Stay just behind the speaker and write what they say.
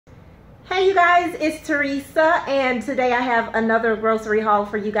Hey you guys, it's Teresa, and today I have another grocery haul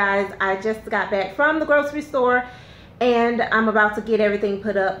for you guys. I just got back from the grocery store and I'm about to get everything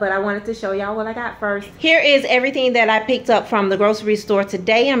put up, but I wanted to show y'all what I got first. Here is everything that I picked up from the grocery store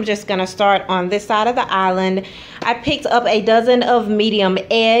today. I'm just gonna start on this side of the island. I picked up a dozen of medium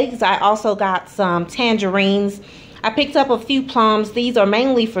eggs. I also got some tangerines. I picked up a few plums. These are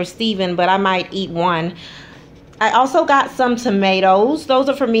mainly for Steven, but I might eat one. I also got some tomatoes. Those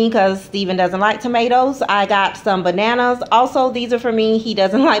are for me because Steven doesn't like tomatoes. I got some bananas. Also, these are for me. He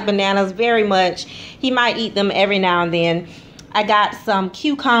doesn't like bananas very much. He might eat them every now and then. I got some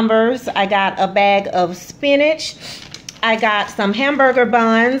cucumbers. I got a bag of spinach. I got some hamburger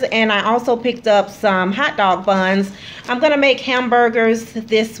buns, and I also picked up some hot dog buns. I'm gonna make hamburgers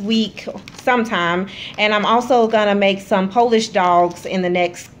this week sometime, and I'm also gonna make some Polish dogs in the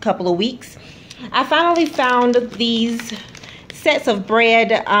next couple of weeks. I finally found these sets of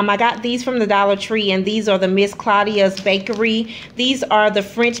bread. I got these from the Dollar Tree, and these are the Miss Claudia's Bakery. These are the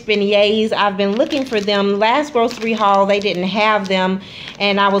French beignets. I've been looking for them. Last grocery haul, they didn't have them,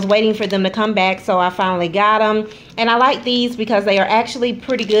 and I was waiting for them to come back, so I finally got them. And I like these because they are actually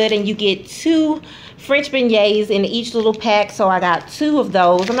pretty good, and you get 2 French beignets in each little pack, so I got 2 of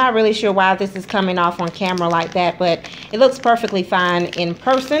those. I'm not really sure why this is coming off on camera like that, but it looks perfectly fine in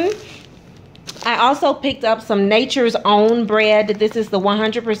person. I also picked up some Nature's Own bread. This is the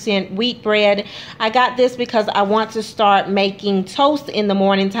 100% wheat bread. I got this because I want to start making toast in the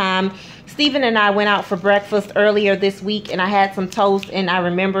morning time. Steven and I went out for breakfast earlier this week, and I had some toast, and I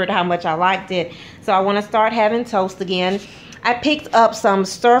remembered how much I liked it. So I want to start having toast again. I picked up some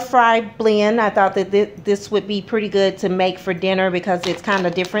stir-fry blend. I thought that this would be pretty good to make for dinner because it's kind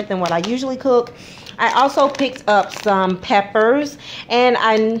of different than what I usually cook. I also picked up some peppers, and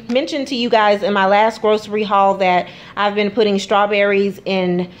I mentioned to you guys in my last grocery haul that I've been putting strawberries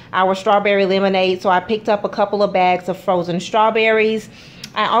in our strawberry lemonade, so I picked up a couple of bags of frozen strawberries.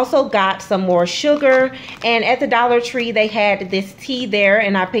 I also got some more sugar, and at the Dollar Tree they had this tea there,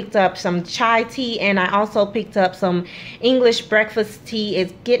 and I picked up some chai tea, and I also picked up some English breakfast tea.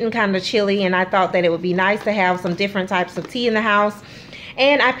 It's getting kind of chilly, and I thought that it would be nice to have some different types of tea in the house.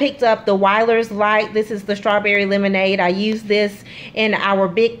 And I picked up the Weiler's Light. This is the strawberry lemonade. I use this in our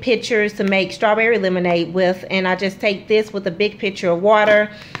big pitchers to make strawberry lemonade with, and I just take this with a big pitcher of water,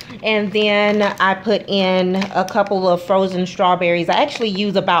 and then I put in a couple of frozen strawberries. I actually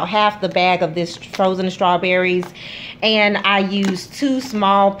use about half the bag of this frozen strawberries, and I use 2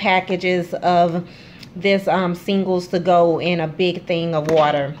 small packages of this singles to go in a big thing of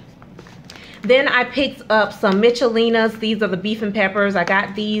water. Then I picked up some Michelinas. These are the beef and peppers. I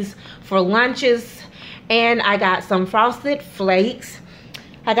got these for lunches, and I got some Frosted Flakes.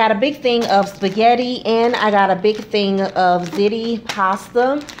 I got a big thing of spaghetti, and I got a big thing of ziti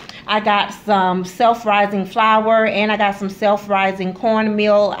pasta. I got some self-rising flour, and I got some self-rising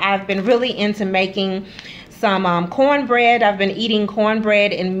cornmeal. I've been really into making some cornbread. I've been eating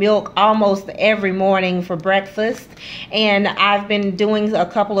cornbread and milk almost every morning for breakfast, and I've been doing a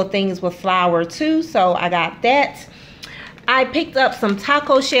couple of things with flour too, so I got that. I picked up some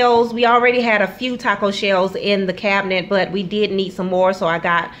taco shells. We already had a few taco shells in the cabinet, but we did need some more, so I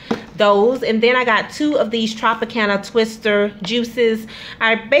got those. And then I got 2 of these Tropicana Twister juices.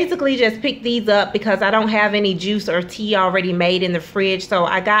 I basically just picked these up because I don't have any juice or tea already made in the fridge, so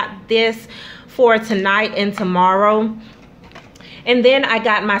I got this for tonight and tomorrow. And then I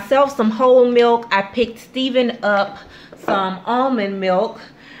got myself some whole milk. I picked Steven up some almond milk.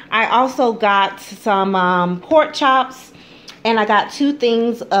 I also got some pork chops, and I got 2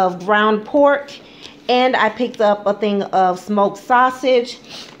 things of ground pork, and I picked up a thing of smoked sausage,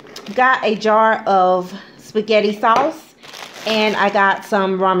 got a jar of spaghetti sauce, and I got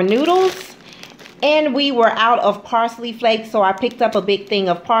some ramen noodles. And we were out of parsley flakes, so I picked up a big thing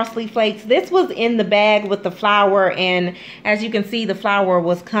of parsley flakes. This was in the bag with the flour, and as you can see, the flour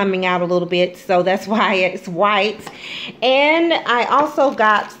was coming out a little bit, so that's why it's white. And I also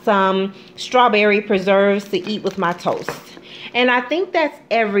got some strawberry preserves to eat with my toast. And I think that's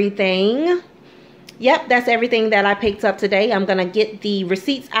everything. Yep, that's everything that I picked up today. I'm gonna get the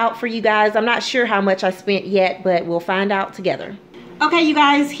receipts out for you guys. I'm not sure how much I spent yet, but we'll find out together. Okay, you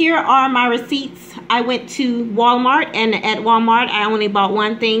guys, here are my receipts. I went to Walmart, and at Walmart, I only bought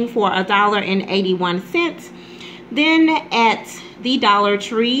one thing for $1.81. Then at the Dollar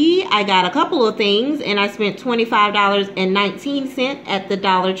Tree, I got a couple of things, and I spent $25.19 at the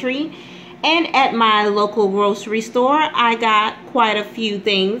Dollar Tree. And at my local grocery store, I got quite a few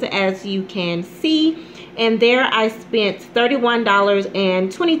things, as you can see. And there I spent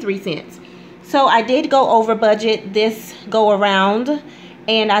 $31.23. So I did go over budget this go around,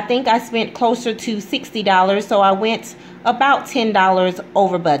 and I think I spent closer to $60, so I went about $10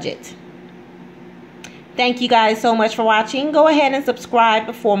 over budget. Thank you guys so much for watching. Go ahead and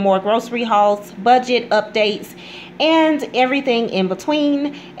subscribe for more grocery hauls, budget updates, and everything in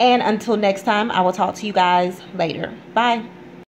between. And until next time, I will talk to you guys later. Bye.